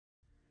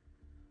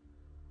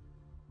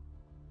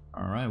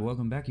Alright,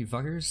 welcome back you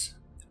fuckers.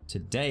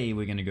 Today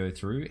we're going to go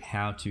through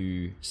how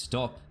to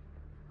stop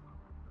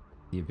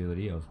the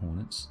ability of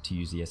Hornets to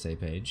use the SA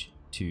page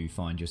to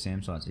find your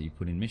SAM sites that you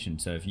put in mission.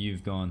 So if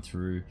you've gone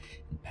through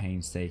and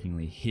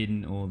painstakingly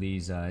hidden all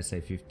these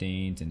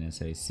SA-15s and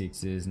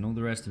SA-6s and all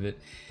the rest of it,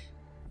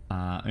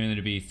 only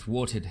to be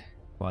thwarted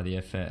by the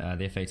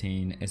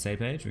F-18 SA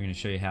page, we're going to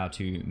show you how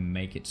to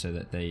make it so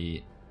that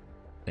they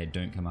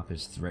don't come up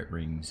as threat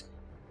rings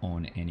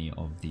on any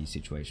of the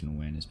situational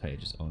awareness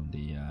pages on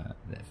the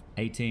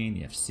F-18,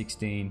 the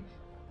F-16,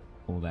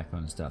 all that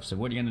kind of stuff. So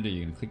what you're going to do,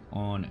 you're going to click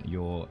on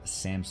your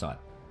SAM site,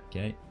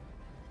 okay?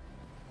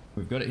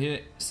 We've got it here,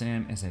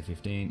 SAM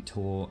SA-15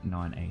 Tor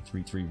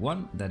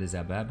 9A331, that is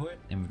our bad boy,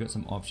 and we've got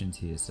some options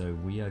here. So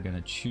we are going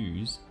to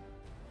choose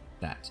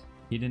that,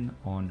 hidden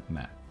on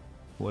map.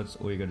 What's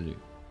all you got to do?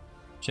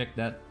 Check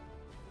that,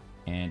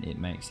 and it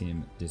makes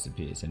him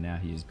disappear. So now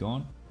he is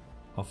gone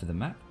off of the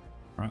map.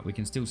 All right, we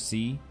can still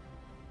see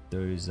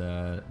those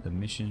the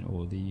mission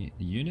or the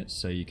units.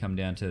 So you come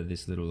down to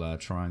this little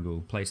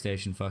triangle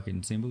PlayStation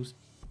fucking symbols,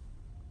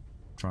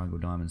 triangle,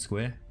 diamond,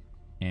 square,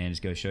 and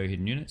just go show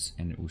hidden units,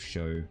 and it will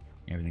show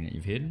everything that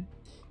you've hidden.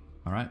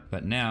 All right,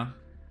 but now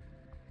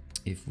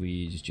if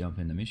we just jump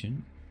in the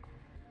mission,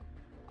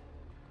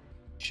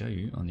 show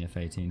you on the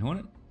F-18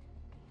 Hornet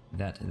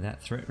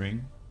that threat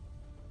ring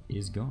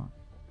is gone.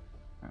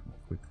 All right,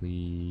 we'll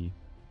quickly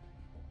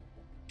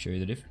show you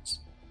the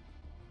difference.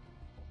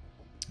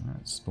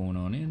 Alright, spawn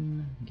on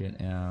in,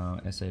 get our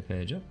SA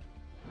page up.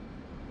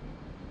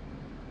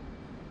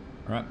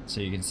 Alright,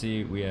 so you can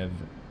see we have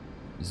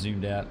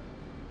zoomed out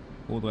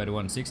all the way to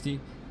 160.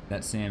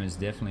 That SAM is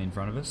definitely in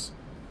front of us.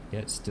 Yeah,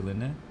 it's still in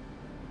there.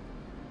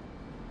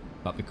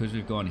 But because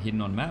we've gone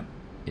hidden on map,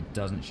 it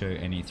doesn't show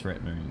any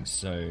threat rings.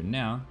 So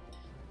now,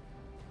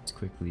 let's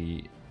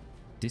quickly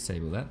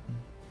disable that.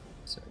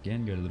 So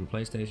again, go to little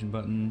PlayStation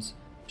buttons,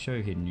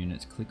 show hidden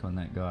units, click on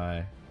that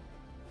guy.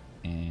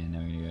 And now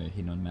we're going to go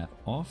hidden on map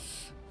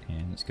off,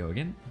 and let's go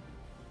again.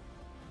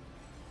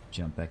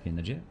 Jump back in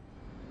the jet.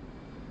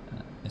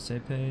 SA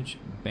page,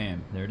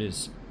 bam, there it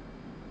is.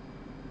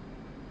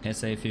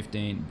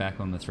 SA-15 back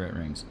on the threat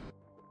rings.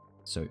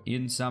 So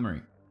in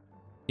summary,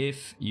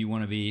 if you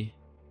want to be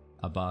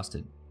a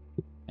bastard,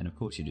 and of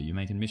course you do, you're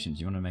making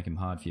missions, you want to make them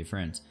hard for your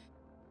friends,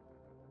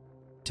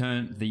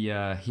 turn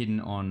the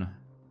hidden on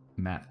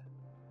map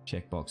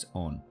checkbox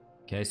on.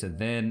 Okay, so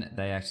then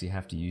they actually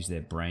have to use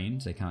their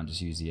brains. They can't just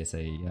use the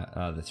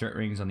the threat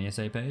rings on the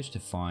SA page to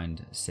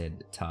find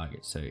said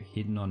target. So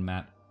hidden on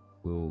map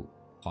will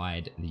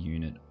hide the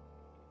unit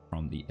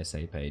from the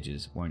SA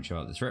pages. Won't show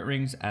up the threat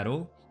rings at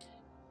all,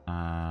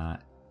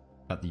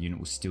 but the unit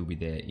will still be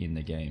there in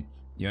the game.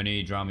 The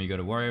only drama you got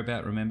to worry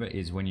about, remember,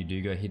 is when you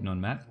do go hidden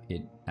on map,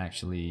 it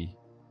actually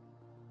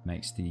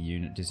makes the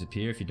unit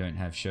disappear if you don't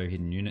have show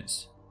hidden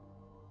units.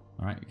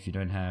 All right, if you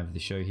don't have the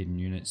show hidden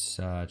units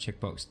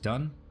checkbox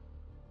done,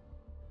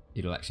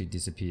 it'll actually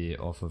disappear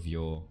off of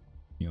your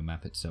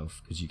map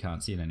itself because you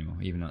can't see it anymore,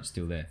 even though it's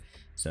still there.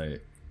 So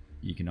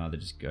you can either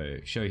just go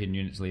show hidden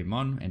units, leave them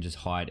on, and just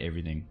hide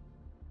everything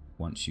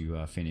once you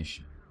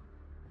finish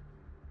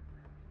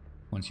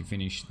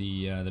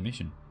the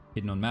mission.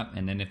 Hidden on map,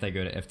 and then if they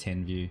go to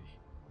F10 view,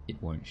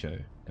 it won't show.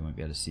 They won't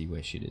be able to see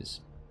where shit is,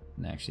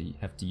 and they actually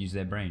have to use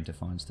their brain to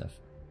find stuff.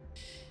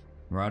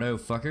 Righto,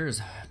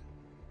 fuckers.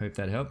 Hope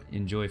that helped.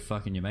 Enjoy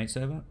fucking your mates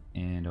over,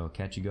 and I'll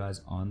catch you guys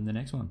on the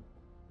next one.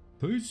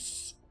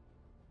 Peace!